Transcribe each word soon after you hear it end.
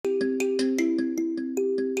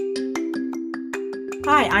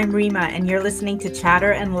Hi, I'm Rima, and you're listening to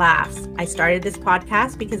Chatter and Laughs. I started this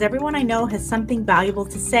podcast because everyone I know has something valuable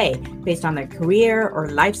to say based on their career or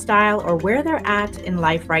lifestyle or where they're at in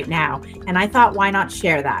life right now. And I thought, why not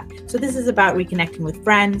share that? So, this is about reconnecting with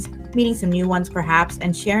friends, meeting some new ones perhaps,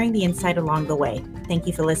 and sharing the insight along the way. Thank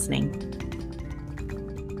you for listening.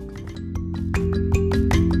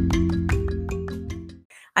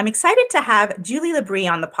 I'm excited to have Julie Labrie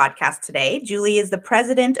on the podcast today. Julie is the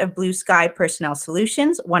president of Blue Sky Personnel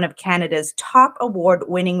Solutions, one of Canada's top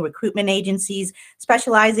award-winning recruitment agencies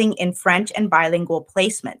specializing in French and bilingual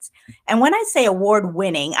placements. And when I say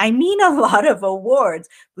award-winning, I mean a lot of awards.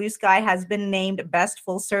 Blue Sky has been named Best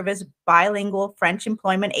Full-Service Bilingual French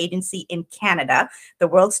Employment Agency in Canada. The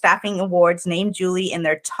World Staffing Awards named Julie in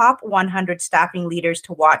their top 100 staffing leaders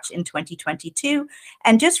to watch in 2022.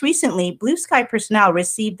 And just recently, Blue Sky Personnel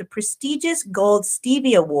received the prestigious Gold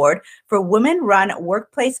Stevie Award for Women Run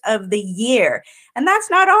Workplace of the Year. And that's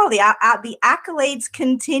not all. The accolades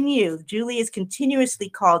continue. Julie is continuously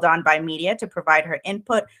called on by media to provide her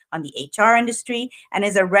input on the HR industry and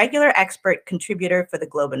is a regular expert contributor for the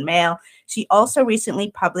Globe and Mail. She also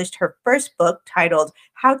recently published her first book titled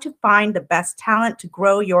How to Find the Best Talent to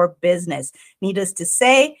Grow Your Business. Needless to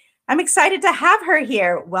say, I'm excited to have her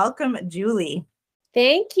here. Welcome, Julie.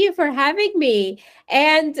 Thank you for having me.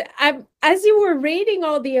 And as you were reading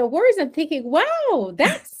all the awards, I'm thinking, wow,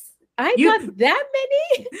 I got that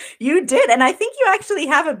many? You did. And I think you actually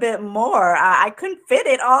have a bit more. I couldn't fit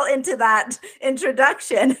it all into that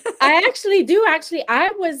introduction. I actually do.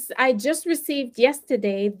 I just received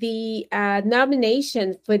yesterday the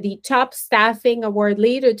nomination for the Top Staffing Award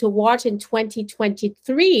Leader to Watch in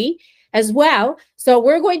 2023 as well. So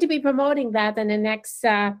we're going to be promoting that in the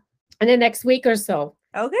next week or so.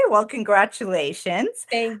 Okay, well, congratulations.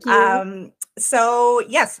 Thank you. So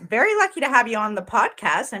yes, very lucky to have you on the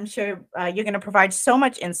podcast. I'm sure you're going to provide so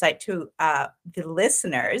much insight to the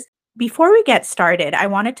listeners. Before we get started, I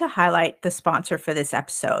wanted to highlight the sponsor for this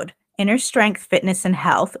episode. Inner Strength Fitness and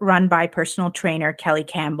Health, run by personal trainer Kelly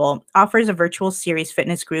Campbell, offers a virtual series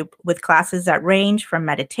fitness group with classes that range from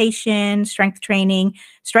meditation, strength training,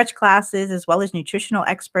 stretch classes, as well as nutritional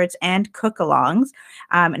experts and cook-alongs.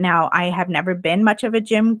 Now, I have never been much of a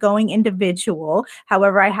gym-going individual.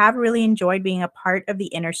 However, I have really enjoyed being a part of the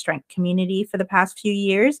Inner Strength community for the past few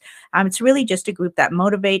years. It's really just a group that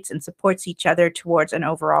motivates and supports each other towards an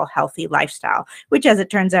overall healthy lifestyle, which, as it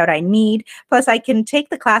turns out, I need. Plus, I can take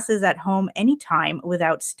the classes at home anytime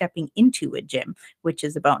without stepping into a gym, which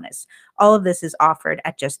is a bonus. All of this is offered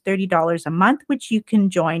at just $30 a month, which you can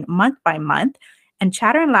join month by month. And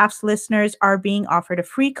Chatter and Laughs listeners are being offered a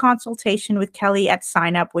free consultation with Kelly at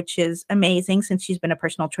sign up, which is amazing since she's been a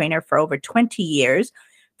personal trainer for over 20 years.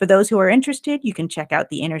 For those who are interested, you can check out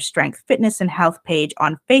the Inner Strength Fitness and Health page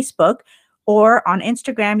on Facebook, or on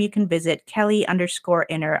Instagram, you can visit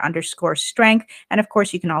Kelly_inner_strength. And of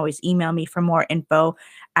course, you can always email me for more info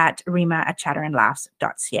at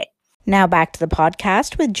rima@chatterandlaughs.ca. Now back to the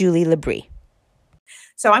podcast with Julie Labrie.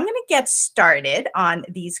 So I'm going to get started on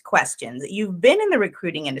these questions. You've been in the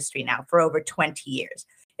recruiting industry now for over 20 years.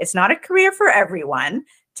 It's not a career for everyone.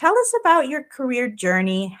 Tell us about your career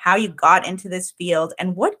journey, how you got into this field,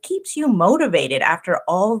 and what keeps you motivated after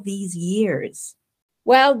all these years.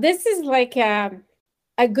 Well, this is like a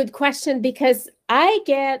good question because I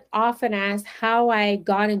get often asked how I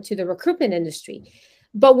got into the recruitment industry.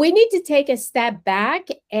 But we need to take a step back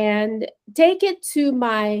and take it to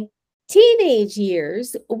my teenage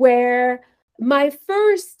years, where my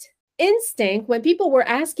first instinct, when people were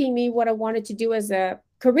asking me what I wanted to do as a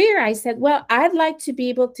career, I said, well, I'd like to be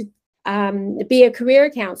able to be a career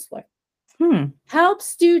counselor, help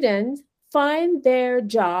students find their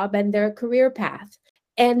job and their career path.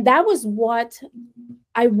 And that was what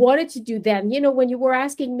I wanted to do then. You know, when you were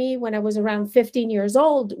asking me when I was around 15 years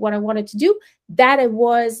old, what I wanted to do, it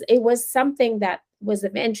was something that was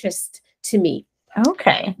of interest to me.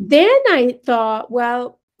 Okay. Then I thought,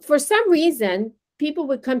 well, for some reason, people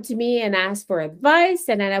would come to me and ask for advice,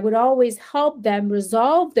 and then I would always help them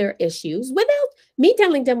resolve their issues without me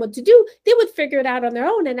telling them what to do. They would figure it out on their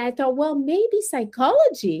own. And I thought, well, maybe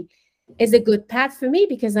psychology is a good path for me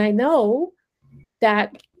because I know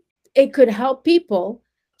that it could help people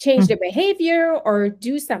change their behavior or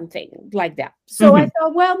do something like that. So I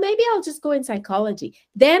thought, well, maybe I'll just go in psychology.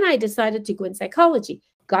 Then I decided to go in psychology,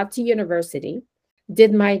 got to university,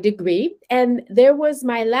 did my degree. And there was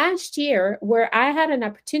my last year where I had an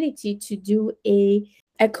opportunity to do a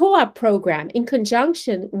co-op program in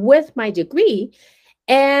conjunction with my degree.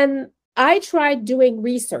 And I tried doing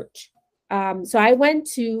research. So I went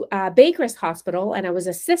to Baker's Hospital and I was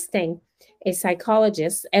assisting a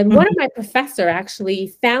psychologist. And one of my professor actually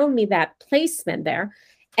found me that placement there.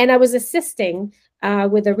 And I was assisting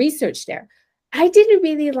with the research there. I didn't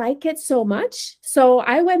really like it so much. So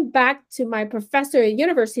I went back to my professor at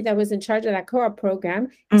university that was in charge of that co-op program.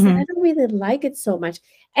 I said, I don't really like it so much.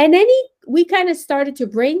 And then we kind of started to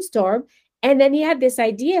brainstorm. And then he had this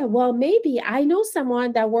idea, well, maybe I know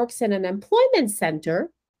someone that works in an employment center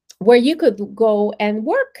where you could go and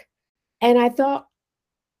work. And I thought,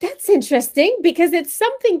 that's interesting because it's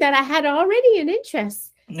something that I had already an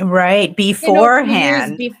interest. Right,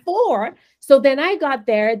 beforehand. Years before. So then I got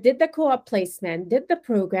there, did the co-op placement, did the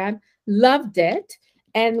program, loved it.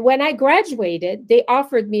 And when I graduated, they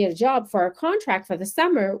offered me a job for a contract for the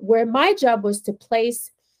summer where my job was to place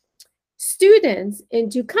students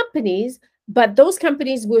into companies, but those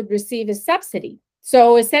companies would receive a subsidy.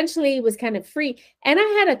 So essentially it was kind of free. And I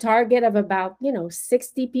had a target of about,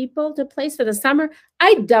 60 people to place for the summer.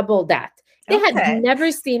 I doubled that. They had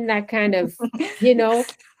never seen that kind of,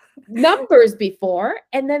 numbers before.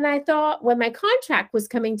 And then I thought when my contract was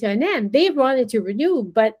coming to an end, they wanted to renew,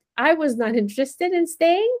 but I was not interested in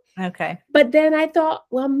staying. Okay. But then I thought,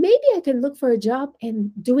 well, maybe I can look for a job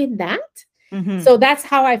and doing that. So that's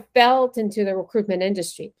how I felt into the recruitment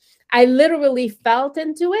industry. I literally felt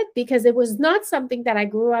into it because it was not something that I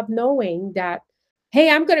grew up knowing that, hey,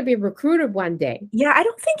 I'm going to be recruited one day. Yeah, I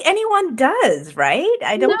don't think anyone does, right?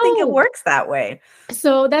 I don't think it works that way.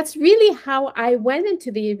 So that's really how I went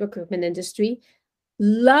into the recruitment industry,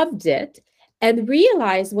 loved it, and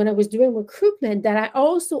realized when I was doing recruitment that I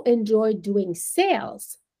also enjoyed doing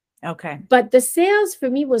sales. Okay. But the sales for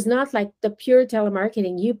me was not like the pure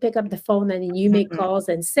telemarketing. You pick up the phone and you make calls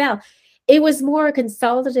and sell. It was more a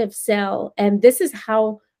consultative sell. And this is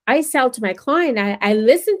how I sell to my client. I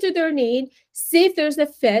listen to their need, see if there's a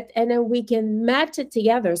fit, and then we can match it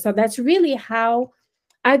together. So that's really how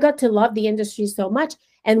I got to love the industry so much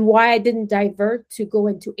and why I didn't divert to go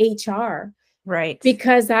into HR. Right.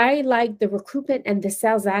 Because I like the recruitment and the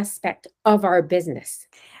sales aspect of our business.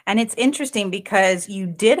 And it's interesting because you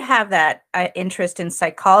did have that interest in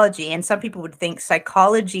psychology, and some people would think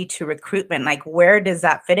psychology to recruitment, like where does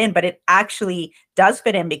that fit in? But it actually does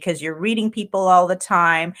fit in because you're reading people all the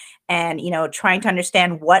time and, trying to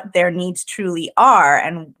understand what their needs truly are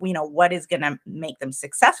and, what is going to make them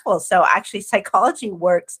successful. So actually psychology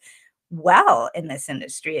works well in this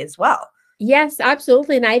industry as well. Yes,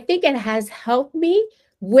 absolutely. And I think it has helped me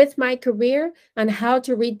with my career on how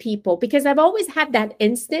to read people because I've always had that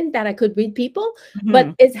instinct that I could read people,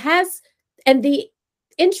 but it has, and the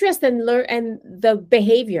interest and learn and the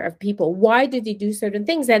behavior of people. Why do they do certain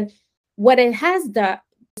things? And what it has done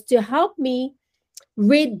is to help me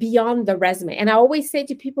read beyond the resume. And I always say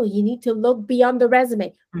to people, you need to look beyond the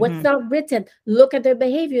resume. What's not written, look at their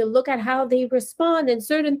behavior, look at how they respond in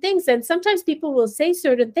certain things. And sometimes people will say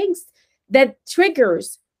certain things that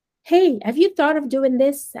triggers, hey, have you thought of doing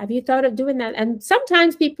this? Have you thought of doing that? And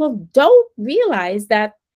sometimes people don't realize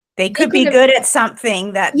that they could be good at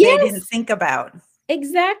something that they didn't think about.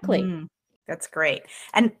 Exactly. That's great.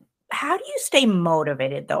 And how do you stay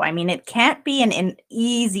motivated though? I mean, it can't be an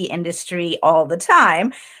easy industry all the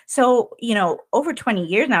time. So, over 20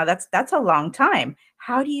 years now, that's a long time.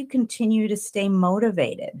 How do you continue to stay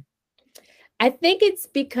motivated? I think it's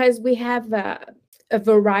because we have a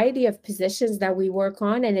variety of positions that we work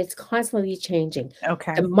on, and it's constantly changing.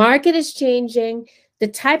 Okay. The market is changing. The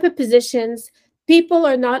type of positions, people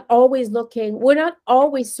are not always looking. We're not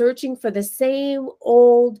always searching for the same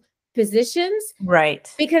old positions. Right.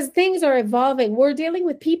 Because things are evolving. We're dealing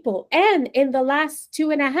with people. And in the last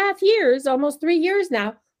 2.5 years, almost 3 years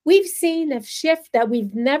now, we've seen a shift that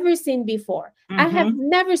we've never seen before. I have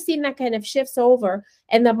never seen that kind of shifts over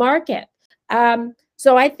in the market.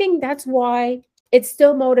 So I think that's why it's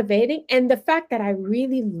still motivating. And the fact that I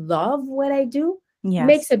really love what I do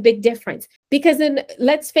makes a big difference. Because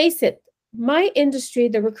let's face it, my industry,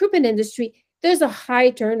 the recruitment industry, there's a high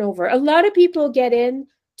turnover. A lot of people get in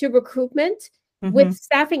to recruitment with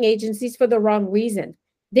staffing agencies for the wrong reason.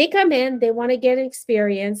 They come in, they want to get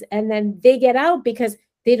experience, and then they get out because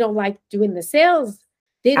they don't like doing the sales.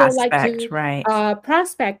 They don't like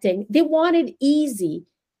prospecting. They want it easy.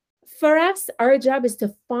 For us, our job is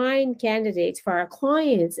to find candidates for our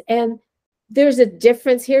clients. And there's a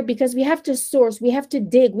difference here because we have to source, we have to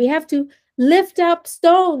dig, we have to lift up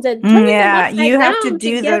stones and turn them you have to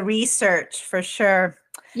do the research for sure.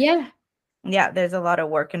 Yeah, there's a lot of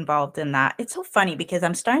work involved in that. It's so funny because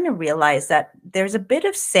I'm starting to realize that there's a bit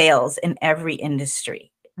of sales in every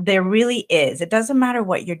industry. There really is. It doesn't matter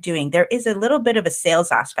what you're doing. There is a little bit of a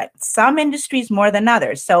sales aspect. Some industries more than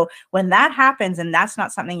others. So when that happens and that's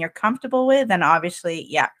not something you're comfortable with, then obviously,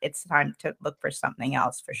 yeah, it's time to look for something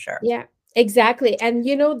else for sure. Yeah, exactly. And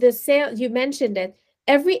the sale, you mentioned it.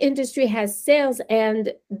 Every industry has sales,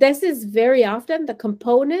 and this is very often the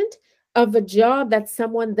component of a job that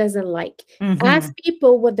someone doesn't like. Ask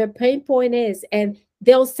people what their pain point is, and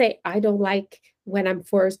they'll say, I don't like when I'm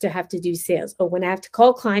forced to have to do sales, or when I have to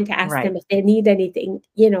call client to ask them if they need anything,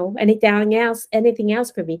 anything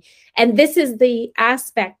else from me. And this is the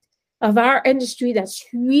aspect of our industry that's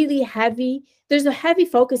really heavy. There's a heavy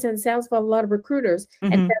focus on sales for a lot of recruiters,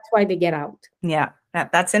 and that's why they get out. Yeah,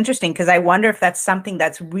 that's interesting, because I wonder if that's something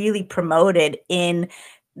that's really promoted in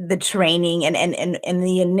the training and in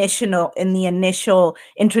the initial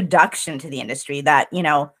introduction to the industry, that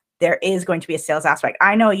there is going to be a sales aspect.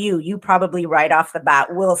 I know you probably right off the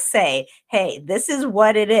bat will say, hey, this is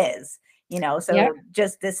what it is, so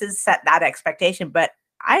just this is set that expectation. But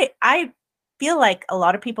I feel like a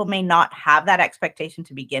lot of people may not have that expectation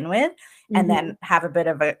to begin with, and then have a bit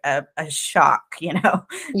of a shock, in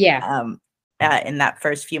that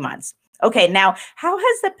first few months. Okay, now, how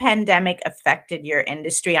has the pandemic affected your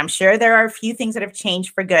industry? I'm sure there are a few things that have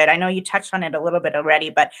changed for good. I know you touched on it a little bit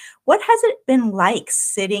already, but what has it been like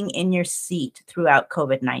sitting in your seat throughout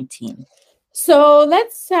COVID-19? So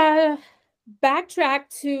let's backtrack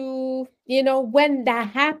to, when that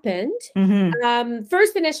happened.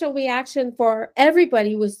 First initial reaction for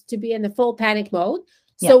everybody was to be in the full panic mode.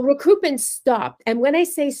 So recruitment stopped. And when I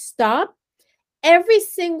say stop, every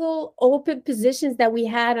single open positions that we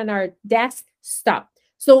had on our desk stopped.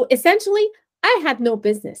 So essentially, I had no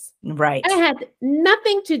business. Right. I had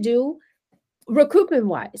nothing to do recruitment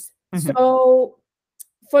wise. So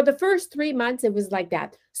for the first 3 months, it was like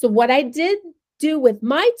that. So what I did do with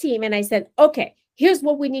my team, and I said, okay, here's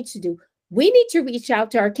what we need to do. We need to reach out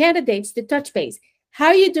to our candidates to touch base. How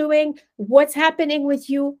are you doing? What's happening with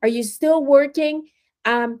you? Are you still working?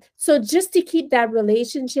 So just to keep that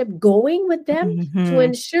relationship going with them, to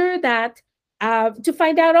ensure that, to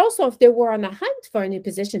find out also if they were on the hunt for a new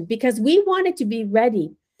position, because we wanted to be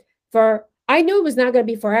ready I knew it was not going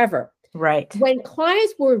to be forever. Right. When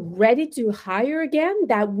clients were ready to hire again,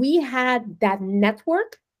 that we had that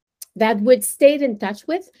network that would stayed in touch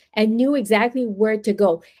with and knew exactly where to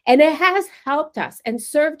go. And it has helped us and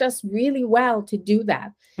served us really well to do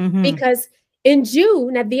that, because in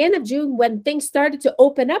June, at the end of June, when things started to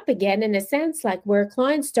open up again, in a sense, like where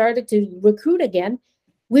clients started to recruit again,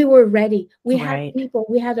 we were ready. We had people,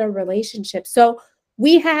 we had our relationship. So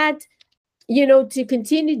we had, to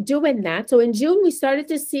continue doing that. So in June, we started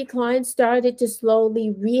to see clients started to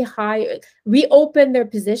slowly reopen their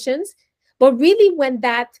positions. But really when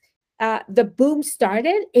the boom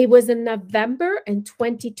started, it was in November in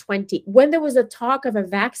 2020. When there was a talk of a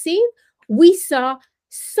vaccine, we saw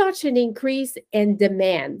such an increase in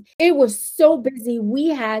demand. It was so busy. We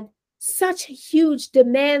had such huge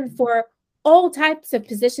demand for all types of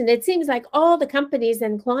positions. It seems like all the companies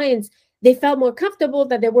and clients, they felt more comfortable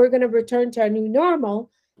that they were going to return to a new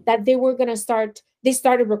normal, that they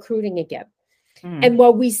started recruiting again. And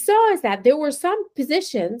what we saw is that there were some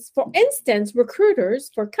positions, for instance,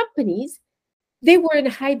 recruiters for companies, they were in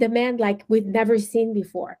high demand like we've never seen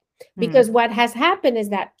before. Because what has happened is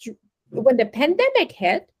that when the pandemic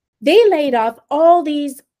hit, they laid off all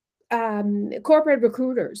these corporate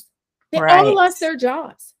recruiters. They all lost their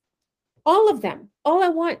jobs. All of them, all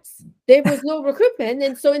at once. There was no recruitment.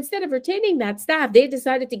 And so instead of retaining that staff, they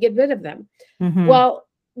decided to get rid of them. Well,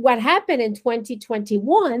 what happened in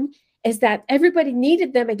 2021 is that everybody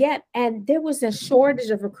needed them again. And there was a shortage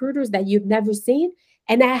of recruiters that you've never seen.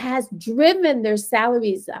 And that has driven their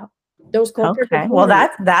salaries up. Those corporate recruiters.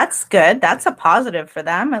 Well, that's good. That's a positive for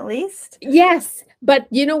them, at least. Yes. But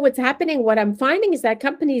what's happening, what I'm finding is that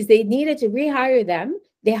companies, they needed to rehire them.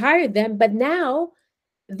 They hired them. But now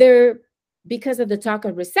because of the talk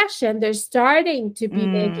of recession, they're starting to be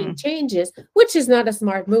making changes, which is not a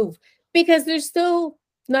smart move, because there's still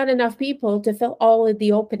not enough people to fill all of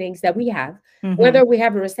the openings that we have, whether we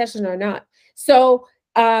have a recession or not. So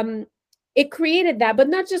it created that, but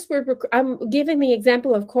not just for, I'm giving the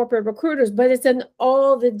example of corporate recruiters, but it's in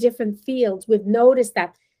all the different fields. We've noticed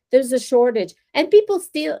that there's a shortage, and people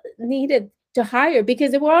still needed to hire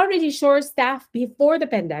because they were already short staffed before the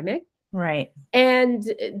pandemic. Right. And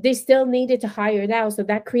they still needed to hire now. So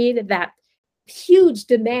that created that huge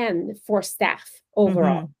demand for staff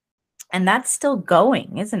overall. And that's still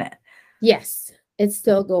going, isn't it? Yes, it's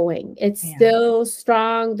still going. It's still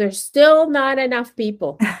strong. There's still not enough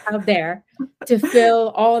people out there to fill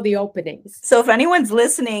all the openings. So if anyone's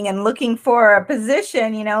listening and looking for a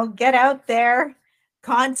position, get out there,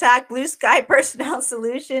 contact Blue Sky Personnel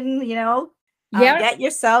Solution, get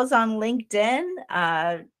yourselves on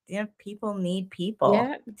LinkedIn. People need people.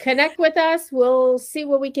 Yeah, connect with us. We'll see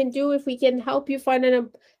what we can do. If we can help you find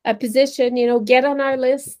a position, get on our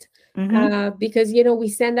list. Because, we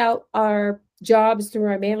send out our jobs through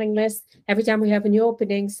our mailing list every time we have a new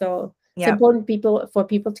opening. So it's important for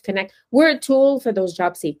people to connect. We're a tool for those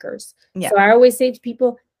job seekers. So I always say to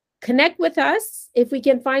people, connect with us. If we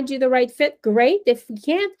can find you the right fit, great. If we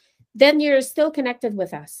can't, then you're still connected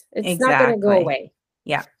with us. It's not going to go away.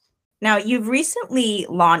 Yeah. Now, you've recently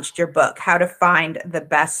launched your book, How to Find the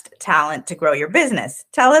Best Talent to Grow Your Business.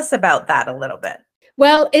 Tell us about that a little bit.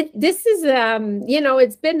 Well, this is,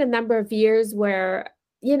 it's been a number of years where,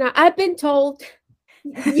 I've been told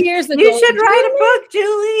years ago. You should write a book,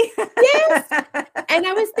 Julie. Yes. And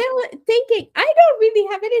I was still thinking, I don't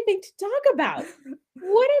really have anything to talk about.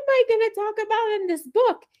 What am I going to talk about in this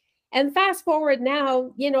book? And fast forward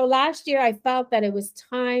now, last year I felt that it was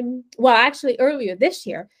time. Well, actually earlier this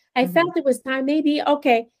year, I felt it was time. Maybe,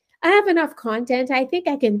 okay, I have enough content. I think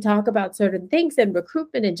I can talk about certain things and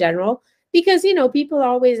recruitment in general. Because, people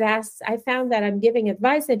always ask, I found that I'm giving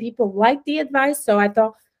advice and people like the advice. So I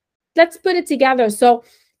thought, let's put it together. So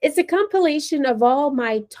it's a compilation of all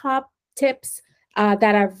my top tips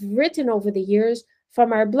that I've written over the years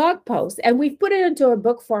from our blog posts. And we've put it into a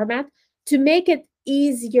book format to make it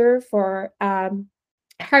easier for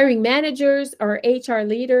hiring managers or HR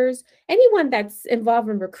leaders, anyone that's involved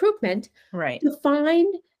in recruitment, to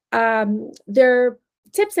find their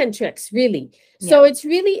tips and tricks, really. So it's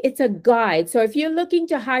a guide. So if you're looking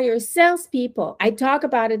to hire salespeople, I talk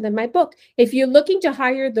about it in my book. If you're looking to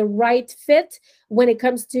hire the right fit when it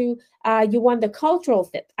comes to you want the cultural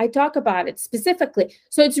fit, I talk about it specifically.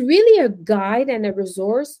 So it's really a guide and a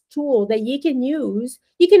resource tool that you can use.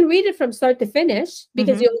 You can read it from start to finish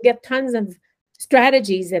because you'll get tons of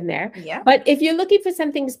strategies in there. But if you're looking for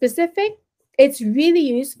something specific, it's really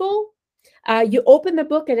useful. You open the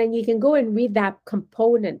book and then you can go and read that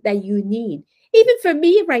component that you need. Even for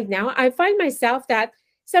me right now, I find myself that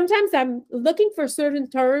sometimes I'm looking for certain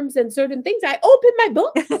terms and certain things. I open my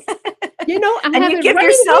book, and you give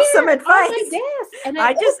yourself some advice. And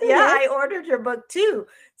I ordered your book too,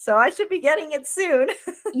 so I should be getting it soon.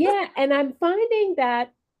 And I'm finding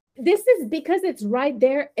that this is because it's right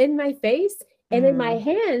there in my face and in my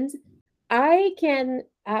hands. I can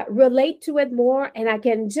relate to it more, and I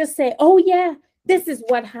can just say, oh yeah, this is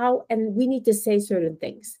how, and we need to say certain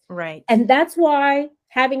things. Right. And that's why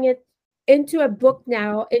having it into a book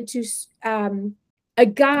now, into a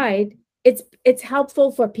guide, it's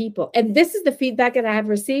helpful for people. And this is the feedback that I have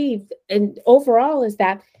received. And overall is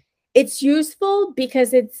that it's useful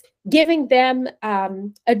because it's giving them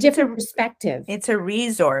a different perspective. It's a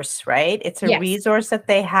resource, right? It's a resource that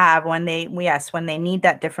they have when they need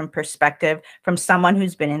that different perspective from someone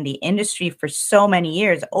who's been in the industry for so many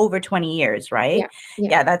years, over 20 years, right?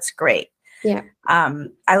 Yeah, that's great. Yeah.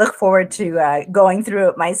 I look forward to going through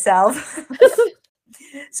it myself.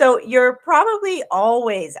 So you're probably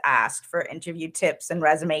always asked for interview tips and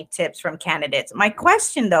resume tips from candidates. My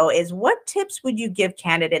question, though, is what tips would you give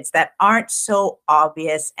candidates that aren't so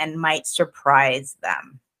obvious and might surprise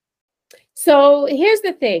them? So here's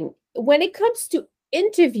the thing. When it comes to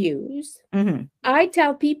interviews, I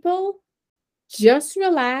tell people, just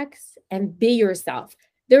relax and be yourself.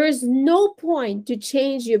 There is no point to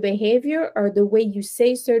change your behavior or the way you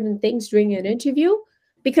say certain things during an interview.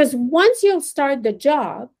 Because once you'll start the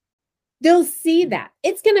job, they'll see that.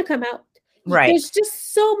 It's going to come out. Right. There's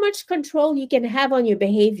just so much control you can have on your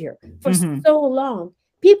behavior for so long.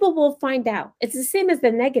 People will find out. It's the same as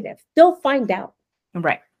the negative. They'll find out.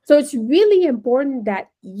 Right. So it's really important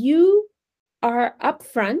that you are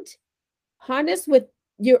upfront, honest with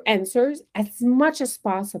your answers as much as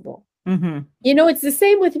possible. It's the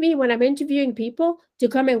same with me when I'm interviewing people to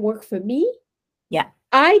come and work for me. Yeah.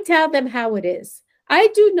 I tell them how it is. I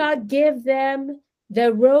do not give them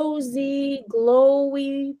the rosy,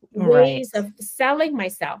 glowy ways of selling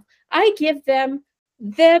myself. I give them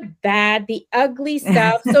the bad, the ugly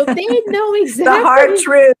stuff, so they know exactly. The hard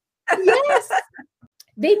truth. Yes.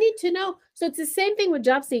 They need to know. So it's the same thing with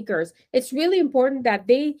job seekers. It's really important that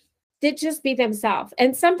they just be themselves.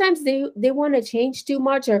 And sometimes they want to change too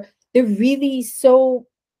much, or they're really so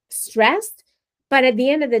stressed. But at the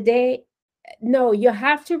end of the day, no, you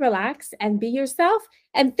have to relax and be yourself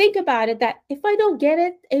and think about it, that if I don't get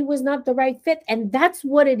it, it was not the right fit. And that's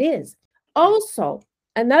what it is. Also,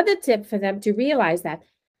 another tip for them to realize that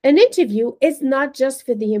an interview is not just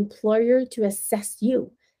for the employer to assess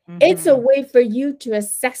you. It's a way for you to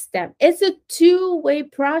assess them. It's a two-way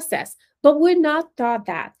process, but we're not taught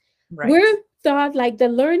that. Right. We're thought like the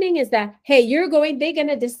learning is that, hey, they're going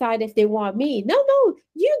to decide if they want me. No,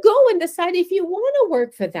 you go and decide if you want to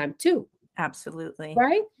work for them too. Absolutely.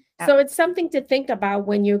 Right. So it's something to think about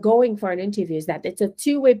when you're going for an interview, is that it's a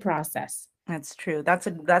two-way process. That's true. That's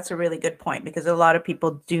a really good point, because a lot of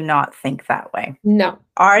people do not think that way. No.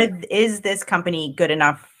 Is this company good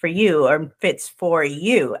enough for you, or fits for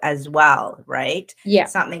you as well, right? Yeah.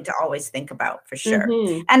 Something to always think about, for sure.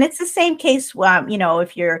 And it's the same case,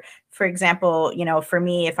 if you're, for example, for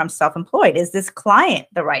me, if I'm self-employed, is this client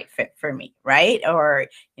the right fit for me, right? Or,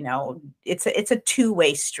 it's a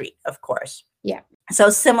two-way street, of course. Yeah. So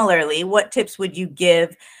similarly, what tips would you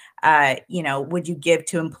give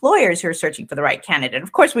to employers who are searching for the right candidate?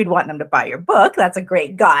 Of course, we'd want them to buy your book. That's a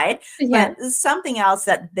great guide. Yeah. But something else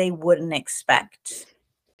that they wouldn't expect.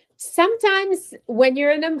 Sometimes when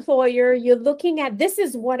you're an employer, you're looking at, this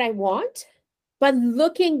is what I want, but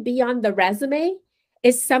looking beyond the resume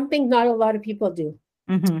is something not a lot of people do.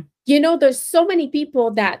 There's so many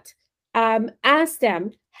people that ask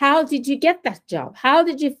them, how did you get that job? How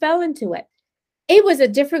did you fall into it? It was a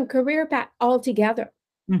different career path altogether.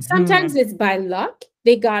 Sometimes it's by luck.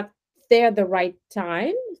 They got there at the right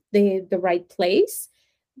time, the right place.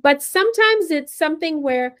 But sometimes it's something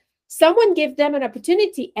where someone gave them an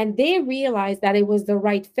opportunity and they realized that it was the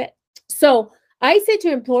right fit. So I say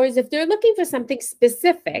to employers, if they're looking for something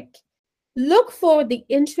specific, look for the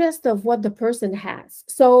interest of what the person has.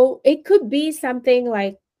 So it could be something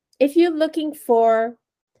like, if you're looking for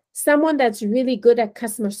someone that's really good at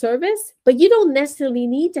customer service, but you don't necessarily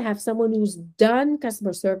need to have someone who's done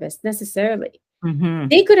customer service necessarily.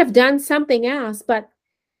 They could have done something else, but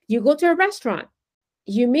you go to a restaurant,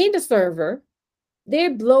 you meet the server, they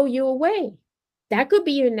blow you away. That could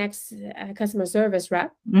be your next customer service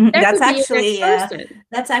rep. That's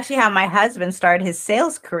actually how my husband started his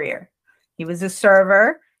sales career. He was a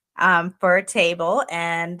server for a table,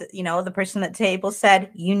 and the person at the table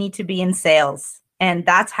said, "You need to be in sales." And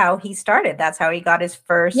that's how he started. That's how he got his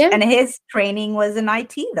first. Yeah. And his training was in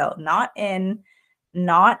IT, though, not in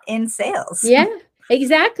sales. Yeah,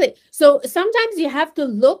 exactly. So sometimes you have to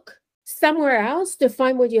look somewhere else to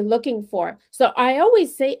find what you're looking for. So I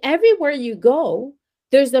always say, everywhere you go,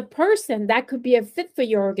 there's a person that could be a fit for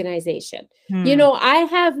your organization. I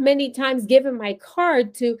have many times given my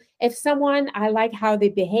card to, if someone, I like how they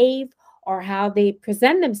behave or how they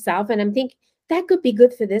present themselves, and I'm thinking that could be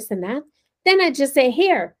good for this and that. Then I just say,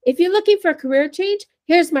 here, if you're looking for a career change,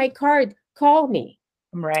 here's my card, call me.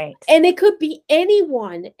 Right. And it could be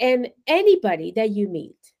anyone and anybody that you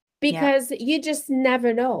meet, because you just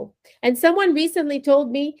never know. And someone recently told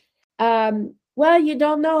me, well, you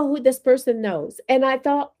don't know who this person knows. And I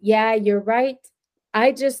thought, yeah, you're right.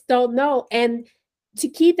 I just don't know. And to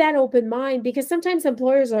keep that open mind, because sometimes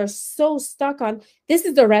employers are so stuck on, this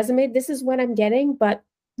is the resume, this is what I'm getting, but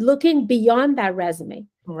looking beyond that resume.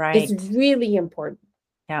 Right. It's really important.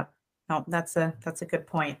 Yeah. No, that's a good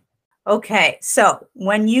point. Okay. So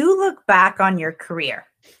when you look back on your career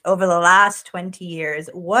over the last 20 years,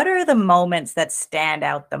 what are the moments that stand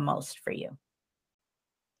out the most for you?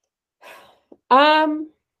 I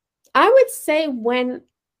would say when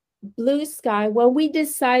Blue Sky, when we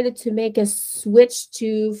decided to make a switch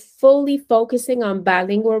to fully focusing on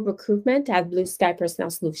bilingual recruitment at Blue Sky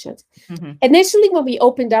Personnel Solutions. Initially, when we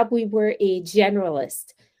opened up, we were a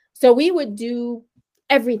generalist. So we would do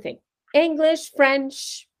everything, English,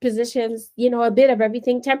 French positions, a bit of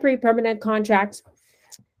everything, temporary, permanent contracts.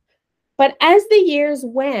 But as the years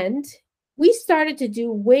went, we started to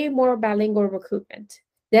do way more bilingual recruitment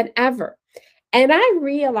than ever. And I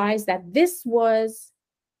realized that this was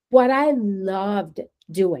what I loved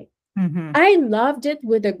doing. I loved it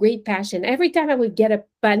with a great passion. Every time I would get a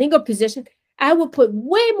bilingual position, I would put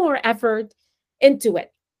way more effort into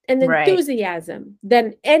it and enthusiasm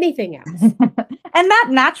than anything else. And that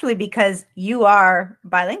naturally, because you are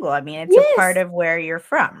bilingual. I mean, it's a part of where you're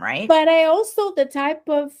from, right? But I also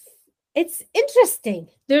it's interesting.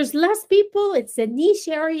 There's less people. It's a niche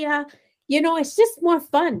area. It's just more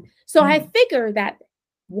fun. So I figure that,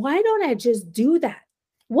 why don't I just do that?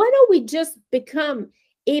 Why don't we just become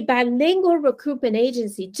a bilingual recruitment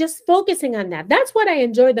agency, just focusing on that? That's what I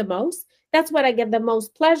enjoy the most. That's what I get the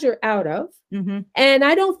most pleasure out of. And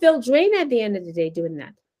I don't feel drained at the end of the day doing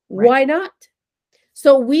that. Right. Why not?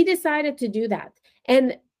 So we decided to do that.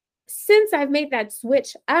 And since I've made that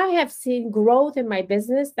switch, I have seen growth in my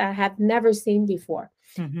business that I have never seen before.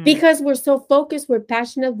 Because we're so focused, we're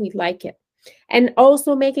passionate, we like it. And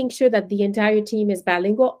also making sure that the entire team is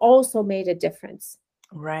bilingual also made a difference.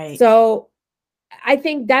 Right. So I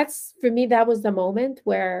think that's, for me, that was the moment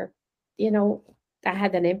where, that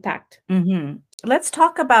had an impact. Mm-hmm. Let's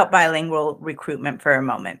talk about bilingual recruitment for a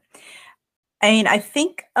moment. I mean, I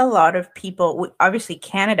think a lot of people, obviously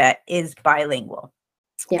Canada is bilingual.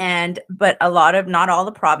 Yeah. But not all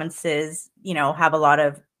the provinces, have a lot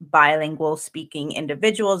of bilingual speaking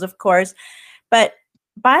individuals, of course, but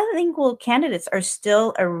bilingual candidates are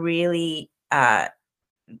still a really,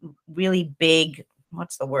 really big,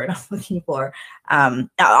 what's the word I'm looking for?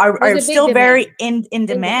 Are still very in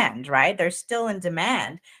demand, right? They're still in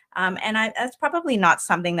demand. And that's probably not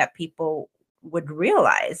something that people would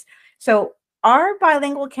realize. So are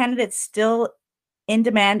bilingual candidates still in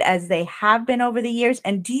demand as they have been over the years?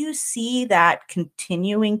 And do you see that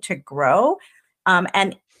continuing to grow?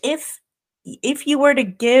 And if you were to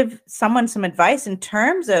give someone some advice in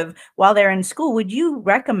terms of while they're in school, would you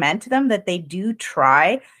recommend to them that they do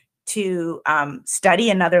try to study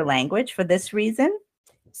another language for this reason?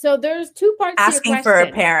 So there's two parts Asking to your question. For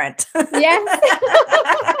a parent. Yes.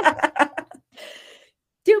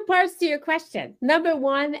 Two parts to your question. Number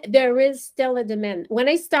one, there is still a demand. When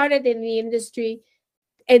I started in the industry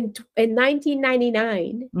in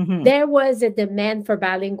 1999, Mm-hmm. there was a demand for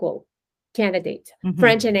bilingual candidates, Mm-hmm.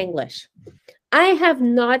 French and English. I have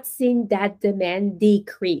not seen that demand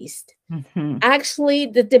decreased. Mm-hmm. Actually,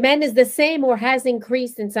 the demand is the same or has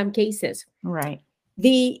increased in some cases. Right.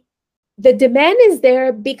 The demand is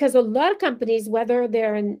there because a lot of companies, whether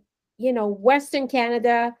they're in, Western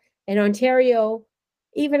Canada and Ontario,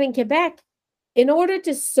 even in Quebec, in order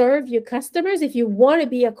to serve your customers, if you want to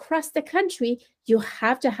be across the country, you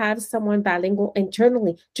have to have someone bilingual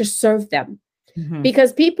internally to serve them. Mm-hmm.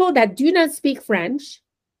 Because people that do not speak French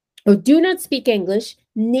or do not speak English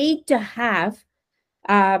need to have,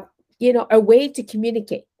 a way to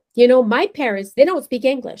communicate. My parents, they don't speak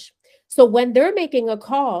English. So when they're making a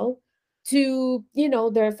call to,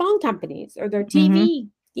 their phone companies or their TV,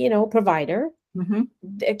 provider,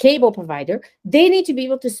 the cable provider, they need to be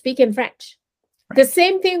able to speak in French. Right. The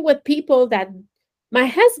same thing with people that my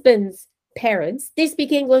husband's parents, they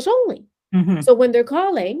speak English only. So when they're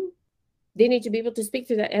calling, they need to be able to speak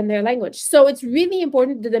to that in their language. So it's really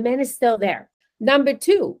important. The demand is still there. Number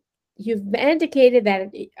two, you've indicated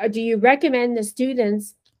that, do you recommend the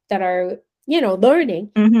students that are,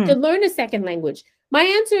 learning to learn a second language? My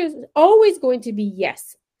answer is always going to be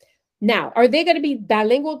yes. Now, are they going to be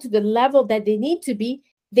bilingual to the level that they need to be?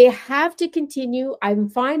 They have to continue. I'm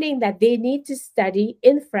finding that they need to study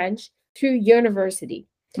in French through university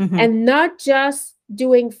and not just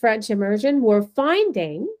doing French immersion. We're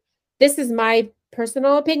finding, this is my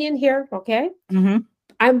personal opinion here, okay?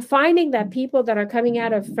 I'm finding that people that are coming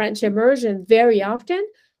out of French immersion very often,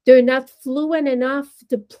 they're not fluent enough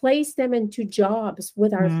to place them into jobs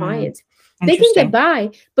with our clients. They can get by,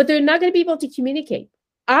 but they're not going to be able to communicate.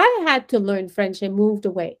 I had to learn French and moved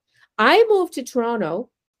away. I moved to Toronto,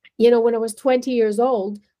 when I was 20 years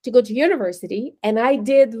old to go to university, and I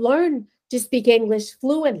did learn to speak English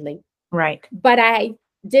fluently. Right. But I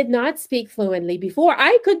did not speak fluently before.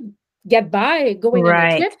 I could get by going on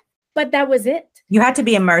a trip, but that was it. You had to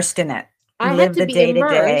be immersed in it. I had to be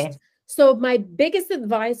immersed. So my biggest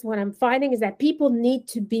advice, what I'm finding, is that people need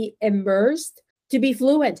to be immersed to be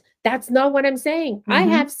fluent. That's not what I'm saying. I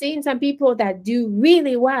have seen some people that do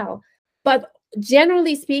really well, but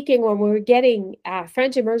generally speaking, when we're getting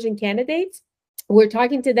French immersion candidates, we're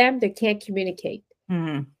talking to them, they can't communicate.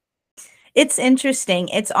 It's interesting.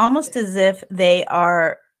 It's almost as if they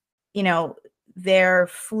are, they're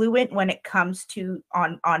fluent when it comes to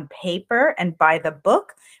on paper and by the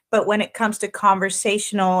book, but when it comes to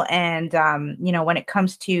conversational and when it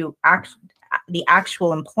comes to the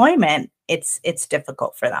actual employment, it's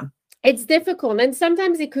difficult for them. It's difficult, and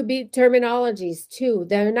sometimes it could be terminologies too.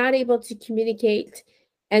 They're not able to communicate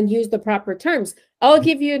and use the proper terms. I'll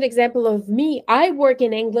give you an example of me. I work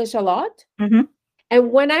in English a lot, and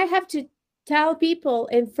when I have to tell people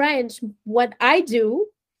in French what I do,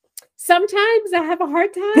 sometimes I have a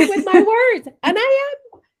hard time with my words. And I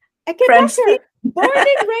am a Quebecer, born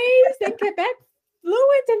and raised in Quebec,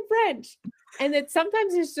 fluent in French. And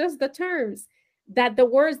sometimes it's just the terms, that the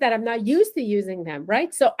words that I'm not used to using them,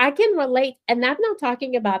 right? So I can relate, and I'm not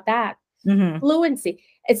talking about that fluency.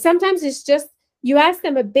 Sometimes it's just, you ask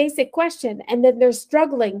them a basic question and then they're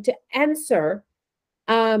struggling to answer.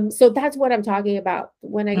 So that's what I'm talking about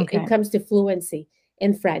when it comes to fluency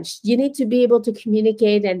in French. You need to be able to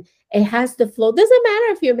communicate, and it has to flow. Doesn't matter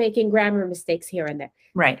if you're making grammar mistakes here and there.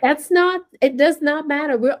 Right. It does not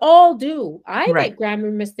matter. We all do. I make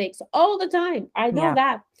grammar mistakes all the time. I know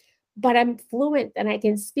that. But I'm fluent and I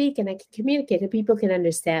can speak and I can communicate and people can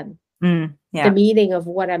understand the meaning of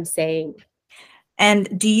what I'm saying.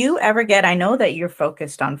 And do you ever get, I know that you're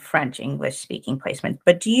focused on French English speaking placement,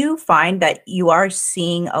 but do you find that you are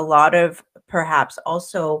seeing a lot of perhaps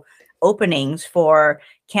also openings for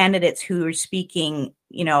candidates who are speaking,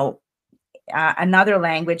 another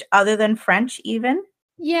language other than French even?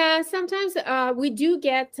 Yeah, sometimes we do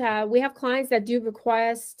get, we have clients that do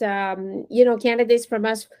request, candidates from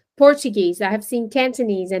us, Portuguese. I have seen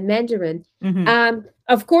Cantonese and Mandarin.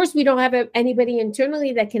 Of course, we don't have anybody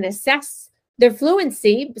internally that can assess their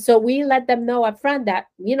fluency. So we let them know up front that,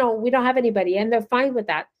 we don't have anybody, and they're fine with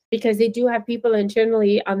that because they do have people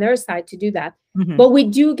internally on their side to do that. But we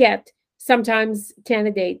do get sometimes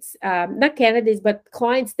candidates, not candidates, but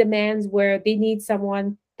clients' demands where they need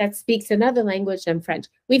someone that speaks another language than French.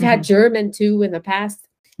 We've had German too in the past,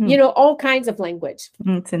 all kinds of language.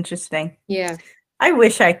 It's interesting. Yeah. I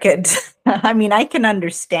wish I could. I mean, I can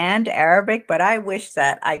understand Arabic, but I wish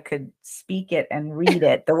that I could speak it and read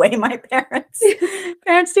it the way my parents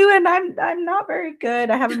do. And I'm not very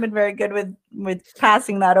good. I haven't been very good with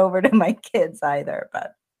passing that over to my kids either.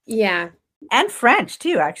 But yeah. And French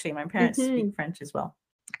too, actually. My parents speak French as well.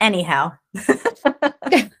 Anyhow.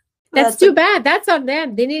 That's too bad. That's on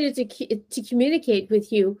them. They needed to communicate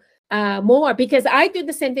with you more, because I do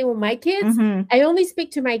the same thing with my kids. I only speak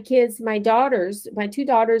to my kids, my two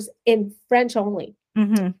daughters, in French only,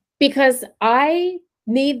 because I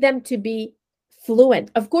need them to be fluent.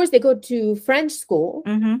 Of course, they go to French school,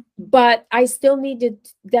 but I still needed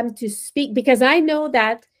them to speak, because I know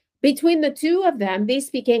that between the two of them, they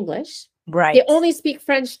speak English. Right. They only speak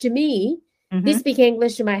French to me. They speak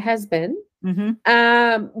English to my husband.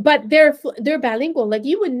 But they're bilingual. Like,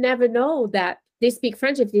 you would never know that they speak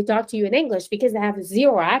French if they talk to you in English, because they have a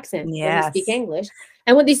zero accent when they speak English.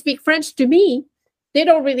 And when they speak French to me, they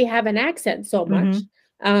don't really have an accent so much.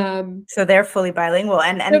 So they're fully bilingual.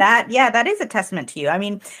 And that is a testament to you. I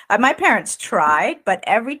mean, my parents tried, but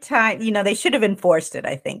every time, they should have enforced it,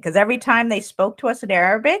 I think, because every time they spoke to us in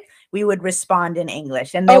Arabic, we would respond in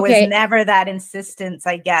English. And there was never that insistence,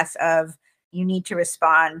 I guess, of you need to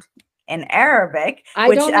respond in Arabic,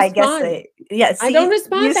 which I guess I don't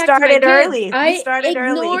respond. You started early. I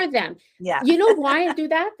ignore them. Yeah. You know why I do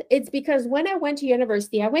that? It's because when I went to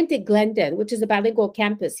university, I went to Glendon, which is a bilingual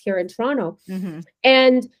campus here in Toronto.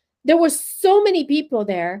 And there were so many people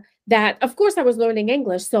there that, of course, I was learning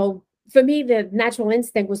English. So for me, the natural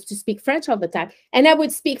instinct was to speak French all the time. And I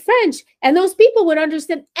would speak French, and those people would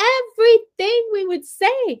understand everything we would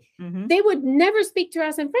say. They would never speak to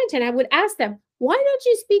us in French. And I would ask them, why don't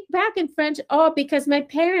you speak back in French? Oh, because my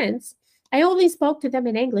parents, I only spoke to them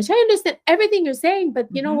in English. I understand everything you're saying, but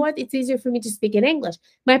you know what? It's easier for me to speak in English.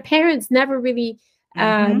 My parents never really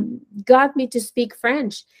got me to speak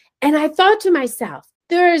French. And I thought to myself,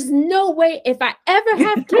 there is no way, if I ever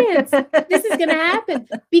have kids, this is going to happen,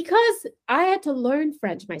 because I had to learn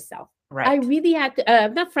French myself. Right. I really had to,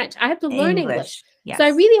 not French, I had to learn English. Yes. So I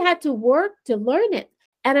really had to work to learn it.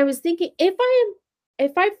 And I was thinking, if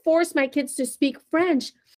I force my kids to speak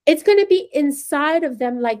French, it's going to be inside of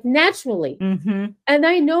them, like, naturally. And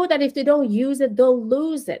I know that if they don't use it, they'll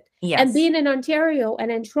lose it. Yes. And being in Ontario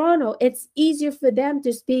and in Toronto, it's easier for them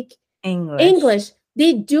to speak English.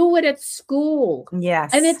 They do it at school.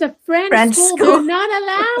 Yes. And it's a French school. They're not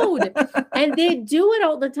allowed. And they do it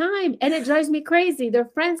all the time. And it drives me crazy. Their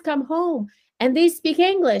friends come home and they speak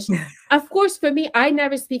English. Of course, for me, I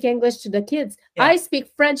never speak English to the kids. I speak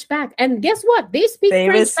French back. And guess what? They speak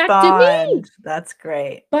French back to me. That's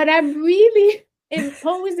great. But I'm really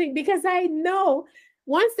imposing, because I know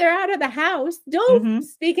once they're out of the house, don't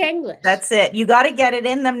speak English. That's it. You got to get it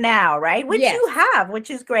in them now, right? Which you have, which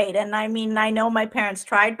is great. And I mean, I know my parents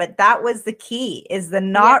tried, but that was the key, is the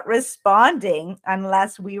not responding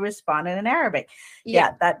unless we responded in Arabic.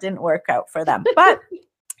 Yeah, that didn't work out for them. But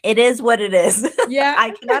it is what it is. Yeah. I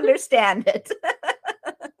can understand it.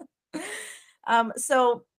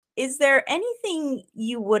 So is there anything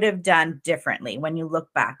you would have done differently when you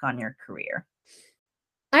look back on your career?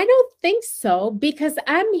 I don't think so, because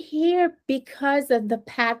I'm here because of the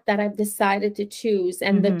path that I've decided to choose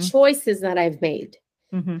and the choices that I've made.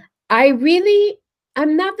 I'm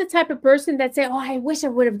not the type of person that say, oh, I wish I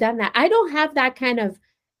would have done that. I don't have that kind of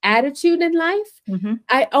attitude in life.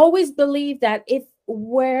 I always believe that if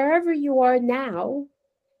wherever you are now,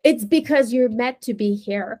 it's because you're meant to be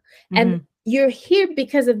here. And you're here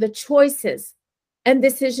because of the choices and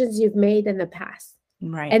decisions you've made in the past.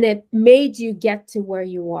 Right. And it made you get to where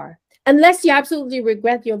you are, unless you absolutely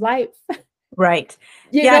regret your life. Right.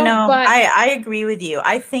 I agree with you.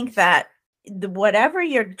 I think that whatever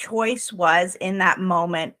your choice was in that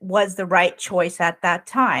moment was the right choice at that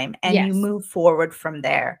time, and you Yes. move forward from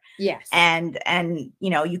there. Yes. And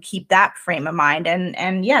you keep that frame of mind.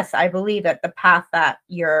 And yes, I believe that the path that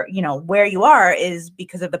you're, where you are is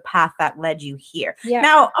because of the path that led you here. Yeah.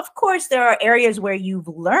 Now, of course, there are areas where you've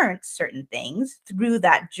learned certain things through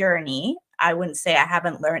that journey. I wouldn't say I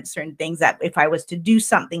haven't learned certain things that if I was to do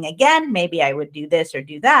something again, maybe I would do this or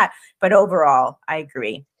do that. But overall, I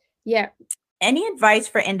agree. Yeah. Any advice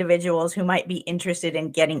for individuals who might be interested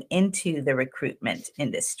in getting into the recruitment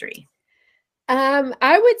industry?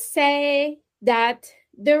 I would say that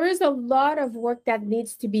there is a lot of work that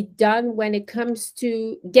needs to be done when it comes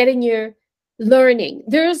to getting your learning.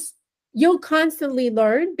 You'll constantly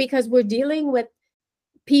learn because we're dealing with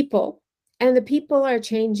people, and the people are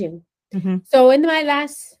changing. Mm-hmm. So in my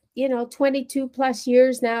last, 22 plus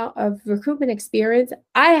years now of recruitment experience,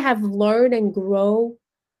 I have learned and grown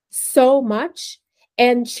so much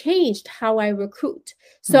and changed how I recruit.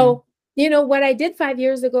 So, what I did 5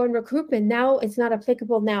 years ago in recruitment, now it's not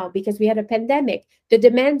applicable now because we had a pandemic. The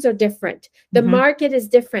demands are different. The market is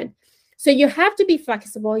different. So you have to be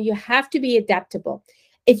flexible. You have to be adaptable.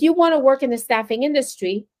 If you want to work in the staffing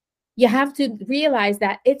industry, you have to realize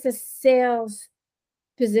that it's a sales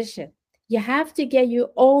position. You have to get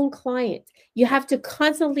your own client. You have to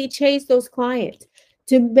constantly chase those clients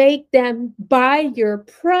to make them buy your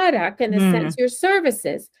product, in a sense, your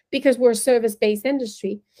services, because we're a service-based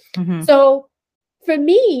industry. So for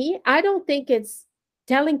me, I don't think it's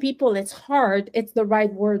telling people it's hard. It's the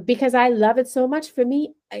right word because I love it so much. For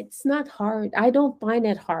me, it's not hard. I don't find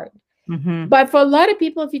it hard. But for a lot of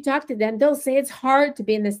people, if you talk to them, they'll say it's hard to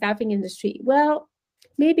be in the staffing industry. Well,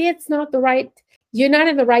 maybe it's not you're not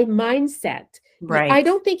in the right mindset. Right. I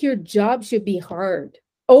don't think your job should be hard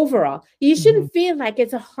overall. You shouldn't feel like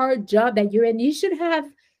it's a hard job that you're in. You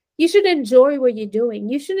should enjoy what you're doing.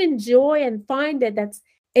 You should enjoy and find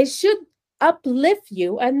it should uplift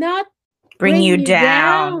you and not bring you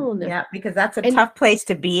down. Yeah, because that's a tough place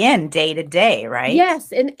to be in day to day, right?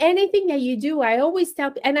 Yes. And anything that you do, I always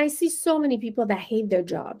tell, and I see so many people that hate their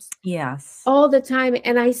jobs. Yes. All the time.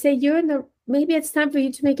 And I say, maybe it's time for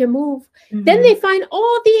you to make a move. Then they find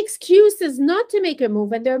all the excuses not to make a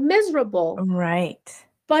move and they're miserable. Right.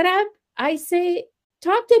 But I say,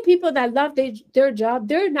 talk to people that love their job.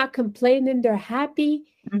 They're not complaining. They're happy.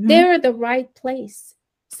 They're at the right place.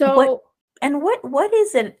 So what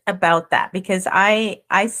is it about that? Because I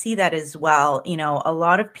see that as well. A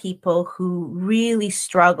lot of people who really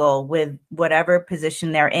struggle with whatever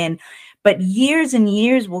position they're in, but years and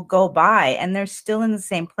years will go by and they're still in the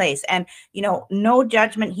same place. And, no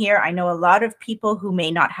judgment here. I know a lot of people who may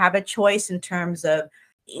not have a choice in terms of,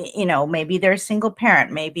 maybe they're a single parent,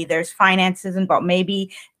 maybe there's finances involved,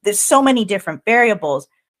 maybe there's so many different variables.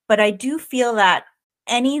 But I do feel that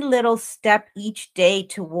any little step each day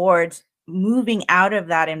towards moving out of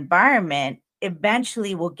that environment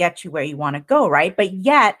eventually will get you where you want to go, right? But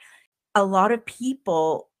yet a lot of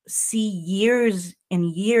people see years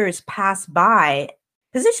and years pass by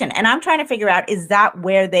position. And I'm trying to figure out, is that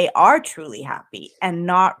where they are truly happy and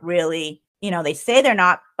not really, they say they're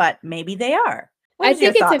not, but maybe they are. I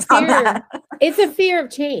think it's a fear. It's a fear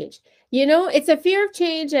of change. It's a fear of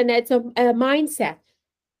change and it's a mindset.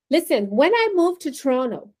 Listen, when I moved to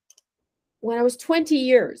Toronto, when I was 20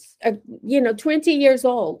 years, 20 years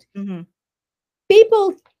old,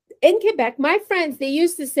 people in Quebec, my friends, they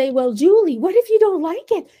used to say, well, Julie, what if you don't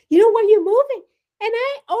like it? Where you're moving? And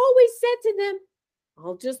I always said to them,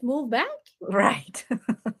 I'll just move back. Right.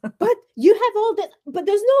 But you have all that, but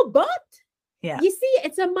there's no but. Yeah. You see,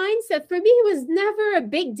 it's a mindset. For me, it was never a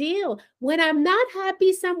big deal. When I'm not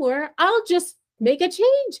happy somewhere, I'll just make a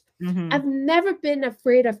change. I've never been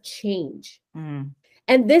afraid of change.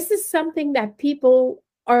 And this is something that people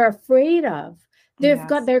are afraid of. They've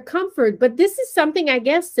got their comfort, but this is something, I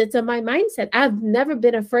guess, it's in my mindset. I've never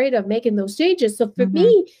been afraid of making those changes. So for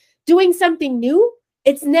me, doing something new,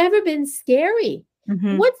 it's never been scary.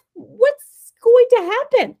 What's going to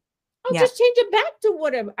happen? I'll just change it back to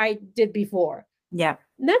what I did before. Yeah.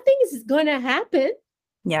 Nothing is going to happen.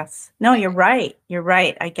 Yes. No, you're right. You're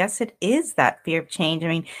right. I guess it is that fear of change. I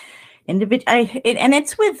mean, and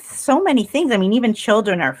it's with so many things. I mean, even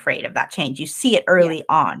children are afraid of that change. You see it early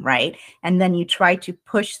on, right? And then you try to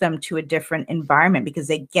push them to a different environment because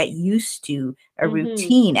they get used to a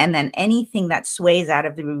routine. And then anything that sways out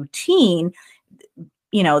of the routine,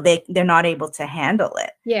 they're not able to handle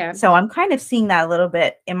it. Yeah. So I'm kind of seeing that a little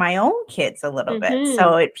bit in my own kids a little bit.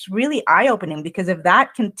 So it's really eye-opening because if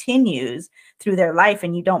that continues through their life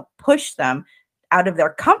and you don't push them out of their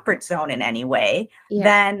comfort zone in any way,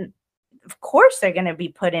 then of course they're going to be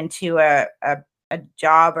put into a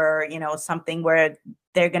job or, something where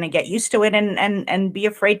they're going to get used to it and be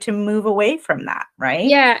afraid to move away from that, right?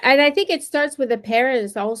 Yeah, and I think it starts with the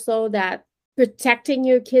parents also, that protecting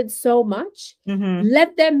your kids so much.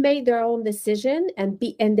 Let them make their own decision and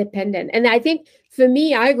be independent. And I think for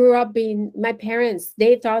me, I grew up my parents,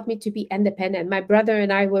 they taught me to be independent. My brother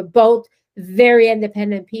and I were both very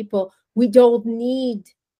independent people. We don't need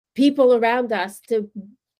people around us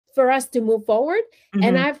for us to move forward.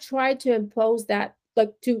 And I've tried to impose that,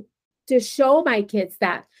 like to show my kids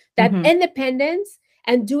that independence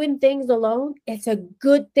and doing things alone, it's a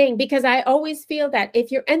good thing, because I always feel that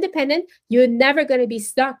if you're independent, you're never going to be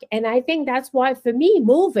stuck. And I think that's why for me,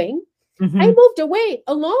 moving, I moved away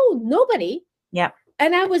alone, nobody. Yeah.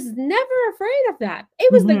 And I was never afraid of that.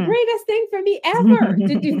 It was the greatest thing for me ever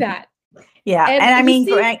to do that. Yeah. And I mean,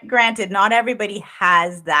 granted, not everybody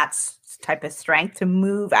has that type of strength to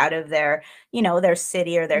move out of their, their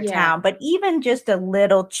city or their town, but even just a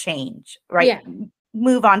little change, right? Yeah.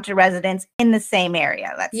 Move on to residence in the same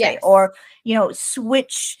area, let's say, or,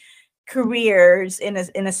 switch careers in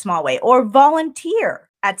a small way, or volunteer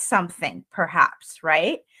at something perhaps,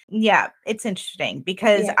 right? Yeah, it's interesting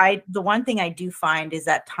because the one thing I do find is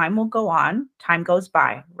that time will go on, time goes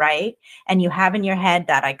by, right? And you have in your head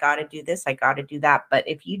that I got to do this, I got to do that. But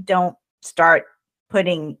if you don't start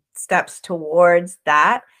putting steps towards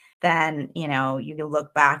that, then, you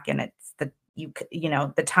look back and it's the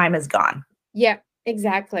time is gone. Yeah,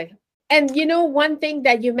 exactly. And one thing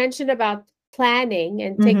that you mentioned about planning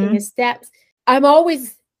and taking the steps, I'm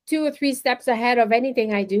always 2 or 3 steps ahead of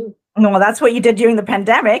anything I do. Well, that's what you did during the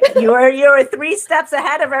pandemic. You were 3 steps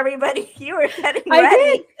ahead of everybody. You were getting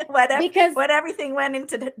ready. When everything went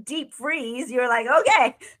into the deep freeze, you were like,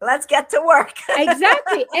 okay, let's get to work.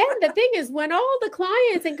 Exactly. And the thing is, when all the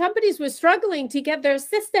clients and companies were struggling to get their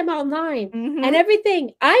system online and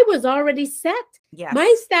everything, I was already set. Yes.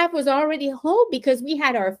 My staff was already home because we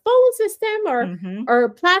had our phone system, our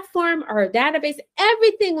platform, our database,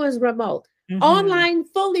 everything was remote. Online,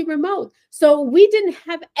 fully remote. So we didn't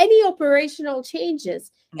have any operational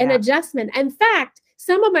changes and adjustment. In fact,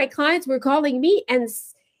 some of my clients were calling me and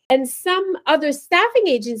some other staffing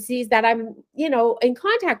agencies that I'm, in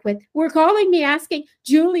contact with were calling me asking,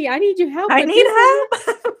 Julie, I need your help. I need help.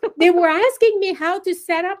 They were asking me how to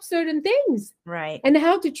set up certain things. Right. And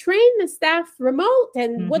how to train the staff remote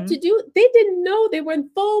and what to do. They didn't know. They were in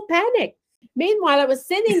full panic. Meanwhile, I was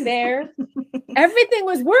sitting there. Everything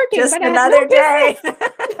was working. Just but another day.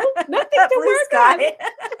 Nothing to work on.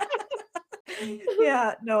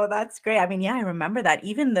 Yeah, no, that's great. I mean, I remember that.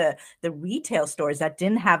 Even the retail stores that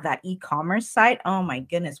didn't have that e-commerce site. Oh my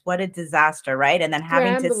goodness, what a disaster, right? And then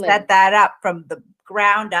having to set that up from the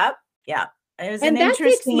ground up. Yeah. It was an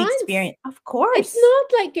interesting experience. Of course. It's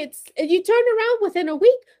not like you turn around within a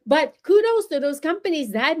week, but kudos to those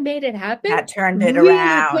companies that made it happen. That turned it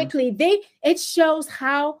around quickly. It shows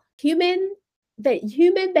how human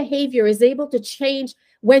behavior is able to change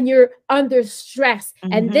when you're under stress.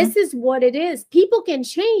 And this is what it is. People can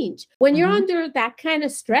change. When you're under that kind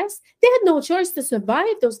of stress, they had no choice to survive,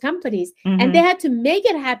 those companies. And they had to make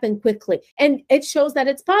it happen quickly. And it shows that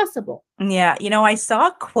it's possible. Yeah. I saw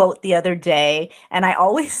a quote the other day, and I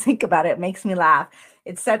always think about it. It makes me laugh.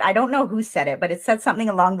 It said, I don't know who said it, but it said something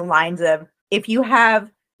along the lines of, if you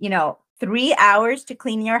have, 3 hours to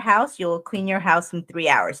clean your house, you will clean your house in 3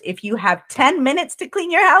 hours. If you have 10 minutes to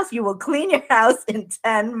clean your house, you will clean your house in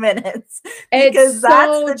 10 minutes. Because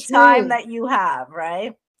that's the time that you have,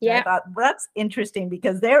 right? Yeah. I thought, well, that's interesting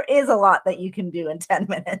because there is a lot that you can do in 10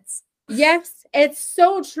 minutes. Yes, it's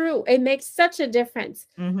so true. It makes such a difference,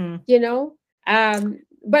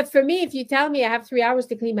 But for me, if you tell me I have 3 hours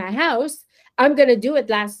to clean my house, I'm going to do it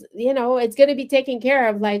it's going to be taken care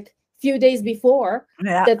of like few days before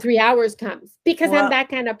the 3 hours comes, because I'm that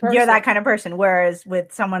kind of person. You're that kind of person. Whereas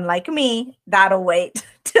with someone like me, that'll wait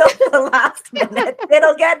till the last minute.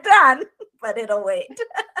 It'll get done, but it'll wait.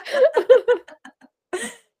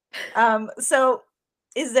 So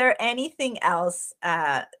is there anything else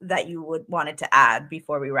that you wanted to add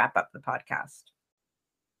before we wrap up the podcast?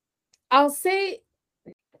 I'll say,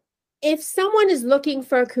 if someone is looking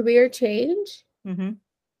for a career change,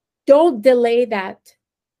 don't delay that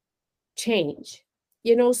change.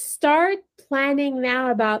 Start planning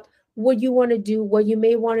now about what you want to do, what you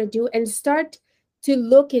may want to do, and start to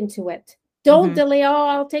look into it. Don't delay,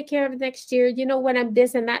 I'll take care of it next year, when I'm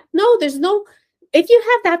this and that. No, if you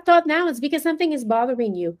have that thought now, it's because something is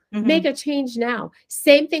bothering you. Make a change now.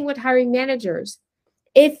 Same thing with hiring managers.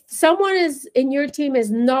 If someone in your team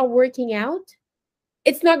is not working out,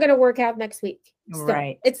 it's not going to work out next week. Stop.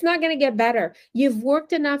 Right. It's not going to get better. You've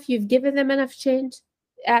worked enough. You've given them enough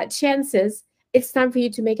chances. It's time for you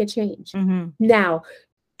to make a change now.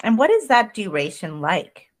 And what is that duration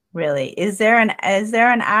like, really? Is there an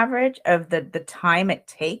average of the time it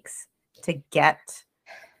takes to get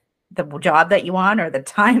the job that you want, or the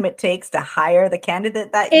time it takes to hire the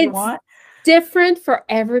candidate that you want? Different for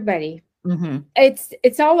everybody.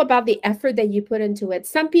 It's all about the effort that you put into it.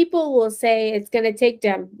 Some people will say it's going to take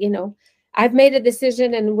them, I've made a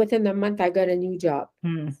decision and within a month I got a new job.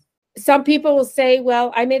 Some people will say,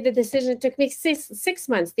 well, I made the decision. It took me six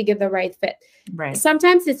months to get the right fit. Right.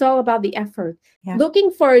 Sometimes it's all about the effort. Yeah. Looking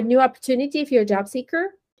for a new opportunity, if you're a job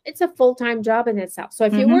seeker, it's a full-time job in itself. So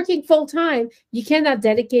if you're working full-time, you cannot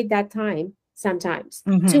dedicate that time sometimes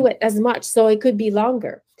to it as much. So it could be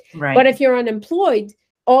longer. Right. But if you're unemployed,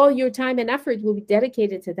 all your time and effort will be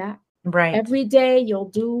dedicated to that. Right. Every day you'll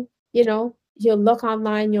do, you'll look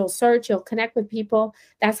online, you'll search, you'll connect with people.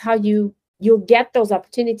 That's how you'll get those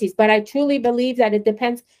opportunities. But I truly believe that it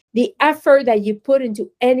depends. The effort that you put into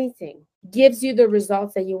anything gives you the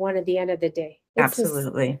results that you want at the end of the day.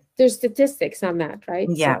 Absolutely. There's statistics on that, right?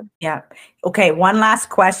 Yeah. So. Yeah. Okay. One last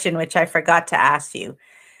question, which I forgot to ask you.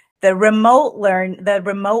 The remote work,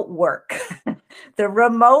 the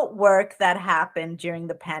remote work that happened during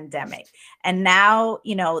the pandemic. And now,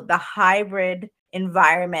 the hybrid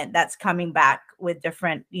environment that's coming back with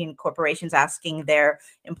different corporations asking their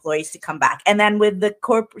employees to come back. And then with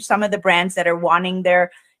some of the brands that are wanting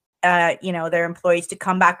their employees to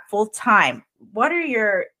come back full time. What are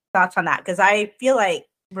your thoughts on that? Because I feel like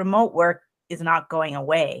remote work is not going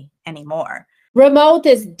away anymore. Remote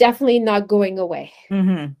is definitely not going away.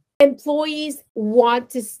 Employees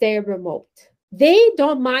want to stay remote. They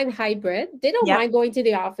don't mind hybrid. They don't mind going to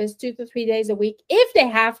the office 2 to 3 days a week if they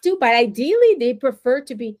have to, but ideally they prefer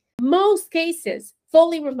to be, most cases,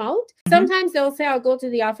 fully remote. Sometimes they'll say, I'll go to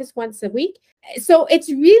the office once a week. So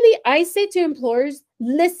it's really, I say to employers,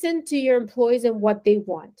 listen to your employees and what they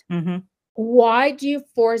want. Why do you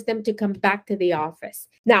force them to come back to the office?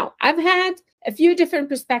 Now, I've had a few different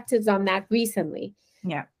perspectives on that recently.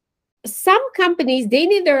 Yeah. Some companies, they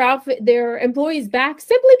need their employees back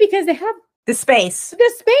simply because they have the space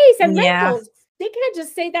and rentals. They can't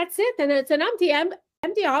just say that's it and it's an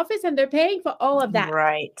empty office and they're paying for all of that.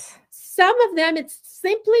 Right. Some of them, it's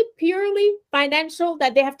simply purely financial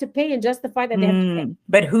that they have to pay and justify that they have to pay.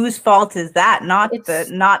 But whose fault is that? Not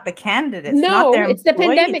the candidates. No, not their it's the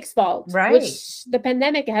pandemic's fault. Right. Which the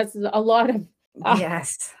pandemic has a lot of.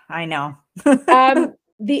 Yes, I know.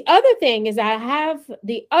 The other thing is I have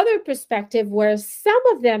the other perspective where some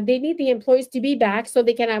of them, they need the employees to be back so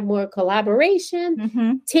they can have more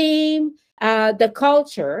collaboration, team, the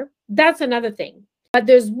culture. That's another thing. But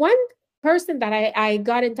there's one person that I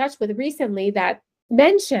got in touch with recently that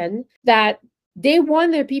mentioned that they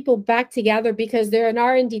want their people back together because they're an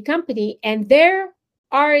R&D company and their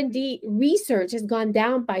R&D research has gone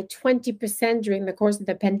down by 20% during the course of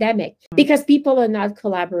the pandemic because people are not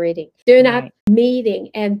collaborating. They're not meeting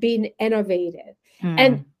and being innovative.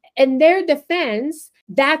 And in their defense,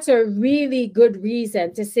 that's a really good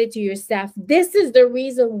reason to say to yourself, this is the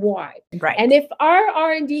reason why. Right. And if our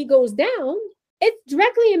R&D goes down, it's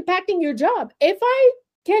directly impacting your job. If I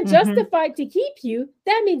can't justify to keep you,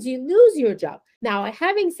 that means you lose your job. Now,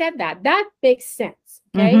 having said that, that makes sense.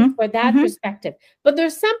 Okay, for that perspective. But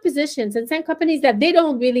there's some positions and some companies that they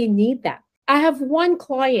don't really need that. I have one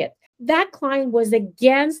client. That client was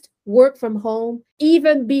against work from home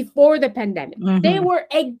even before the pandemic. They were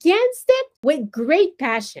against it with great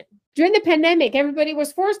passion. During the pandemic, everybody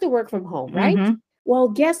was forced to work from home, right? Well,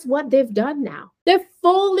 guess what they've done now? They're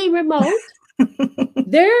fully remote.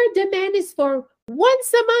 Their demand is for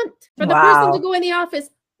once a month for the person to go in the office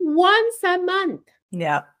once a month.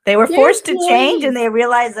 Yeah, they were forced to change and they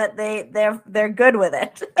realized that they're good with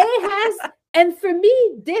it. It has, and for me,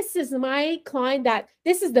 this is my client that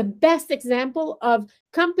this is the best example of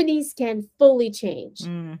companies can fully change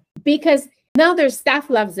because now their staff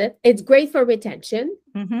loves it. It's great for retention.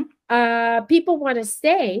 People want to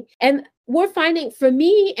stay, and we're finding, for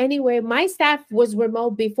me anyway, my staff was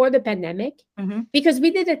remote before the pandemic because we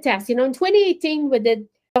did a test. In 2018, we did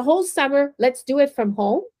the whole summer. Let's do it from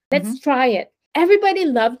home. Let's try it. Everybody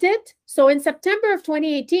loved it. So in September of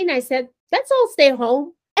 2018, I said, let's all stay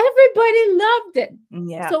home. Everybody loved it.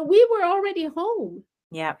 Yeah. So we were already home.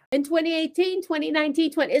 Yeah. In 2018,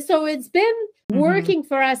 2019, so it's been working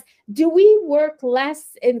for us. Do we work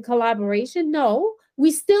less in collaboration? No,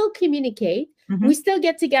 we still communicate. We still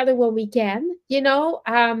get together when we can.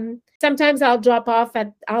 Sometimes I'll drop off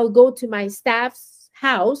I'll go to my staff's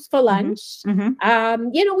house for lunch.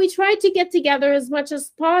 We try to get together as much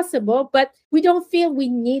as possible, but we don't feel we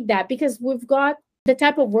need that because we've got the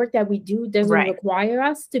type of work that we do doesn't require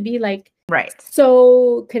us to be like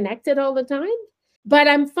so connected all the time. But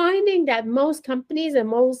I'm finding that most companies and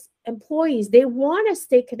most employees, they want to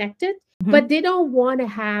stay connected, but they don't want to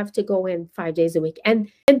have to go in 5 days a week.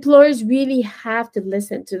 And employers really have to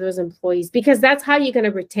listen to those employees because that's how you're going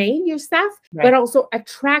to retain your staff, but also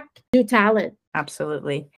attract new talent.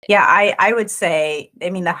 Absolutely. Yeah, I would say, I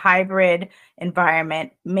mean, the hybrid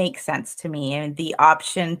environment makes sense to me. And the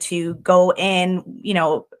option to go in,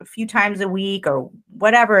 a few times a week or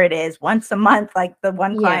whatever it is, once a month, like the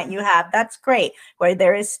one client you have, that's great. Where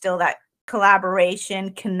there is still that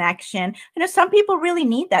collaboration, connection. Some people really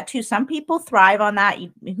need that too. Some people thrive on that.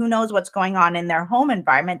 Who knows what's going on in their home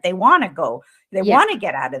environment? They want to go. They want to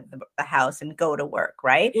get out of the house and go to work,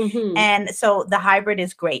 right? And so the hybrid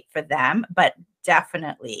is great for them, but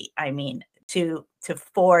definitely, I mean, to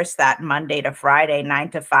force that Monday to Friday,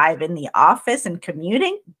 9 to 5 in the office and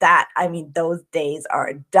commuting, those days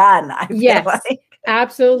are done. I feel like.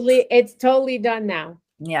 Absolutely. It's totally done now.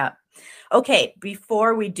 Yeah. Okay.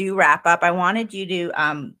 Before we do wrap up, I wanted you to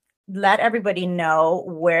let everybody know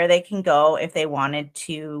where they can go if they wanted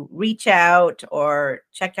to reach out or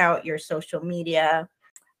check out your social media.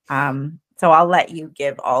 So I'll let you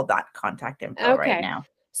give all that contact info right now.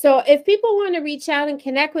 So if people want to reach out and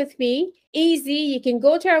connect with me, easy. You can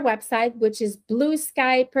go to our website, which is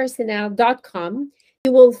blueskypersonnel.com.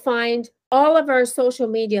 You will find all of our social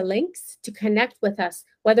media links to connect with us,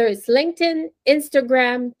 whether it's LinkedIn,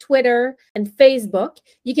 Instagram, Twitter, and Facebook.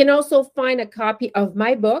 You can also find a copy of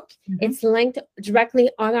my book. It's linked directly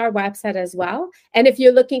on our website as well. And if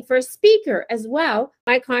you're looking for a speaker as well,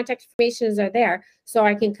 my contact information are there. So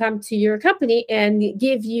I can come to your company and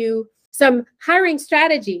give you some hiring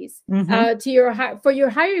strategies for your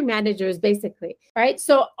hiring managers, basically, right?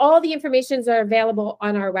 So all the informations are available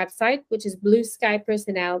on our website, which is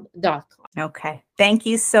blueskypersonnel.com. Okay. Thank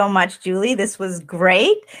you so much, Julie. This was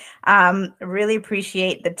great. Really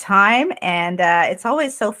appreciate the time. And it's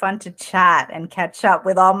always so fun to chat and catch up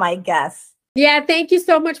with all my guests. Yeah, thank you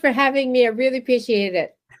so much for having me. I really appreciate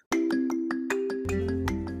it.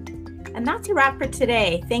 And that's a wrap for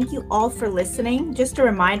today. Thank you all for listening. Just a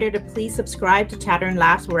reminder to please subscribe to Chatter and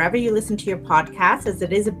Laughs wherever you listen to your podcast, as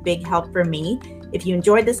it is a big help for me. If you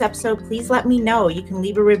enjoyed this episode, please let me know. You can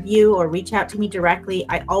leave a review or reach out to me directly.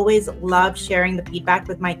 I always love sharing the feedback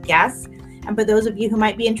with my guests. And for those of you who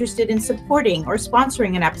might be interested in supporting or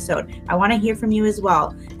sponsoring an episode, I want to hear from you as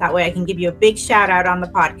well. That way I can give you a big shout out on the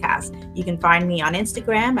podcast. You can find me on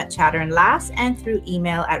Instagram at Chatter and Laughs and through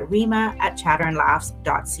email at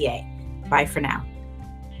rima@chatterandlaughs.ca. Bye for now.